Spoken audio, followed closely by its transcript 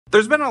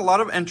There's been a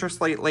lot of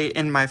interest lately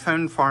in my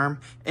phone farm,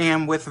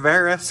 and with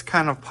Verus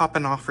kind of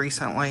popping off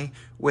recently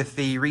with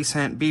the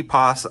recent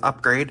BPOS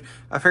upgrade,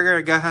 I figured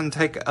I'd go ahead and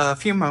take a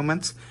few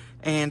moments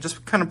and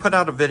just kind of put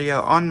out a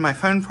video on my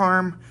phone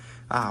farm,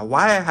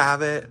 why I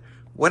have it,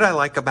 what I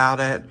like about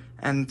it,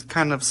 and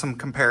kind of some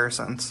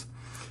comparisons.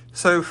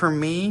 So for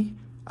me,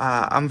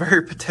 I'm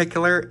very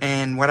particular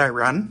in what I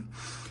run.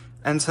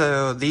 And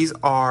so these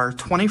are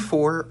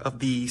 24 of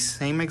the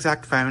same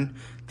exact phone.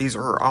 These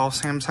are all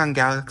Samsung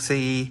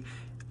Galaxy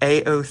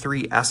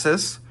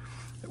A03Ss,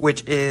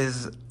 which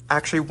is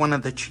actually one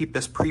of the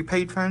cheapest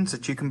prepaid phones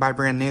that you can buy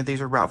brand new.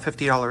 These are about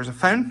 $50 a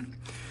phone.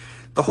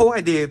 The whole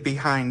idea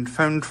behind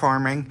phone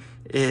farming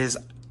is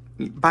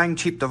buying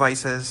cheap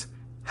devices,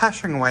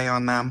 hashing away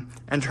on them,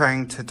 and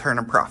trying to turn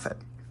a profit.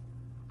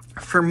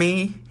 For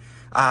me,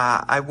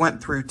 I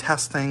went through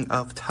testing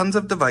of tons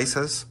of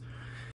devices,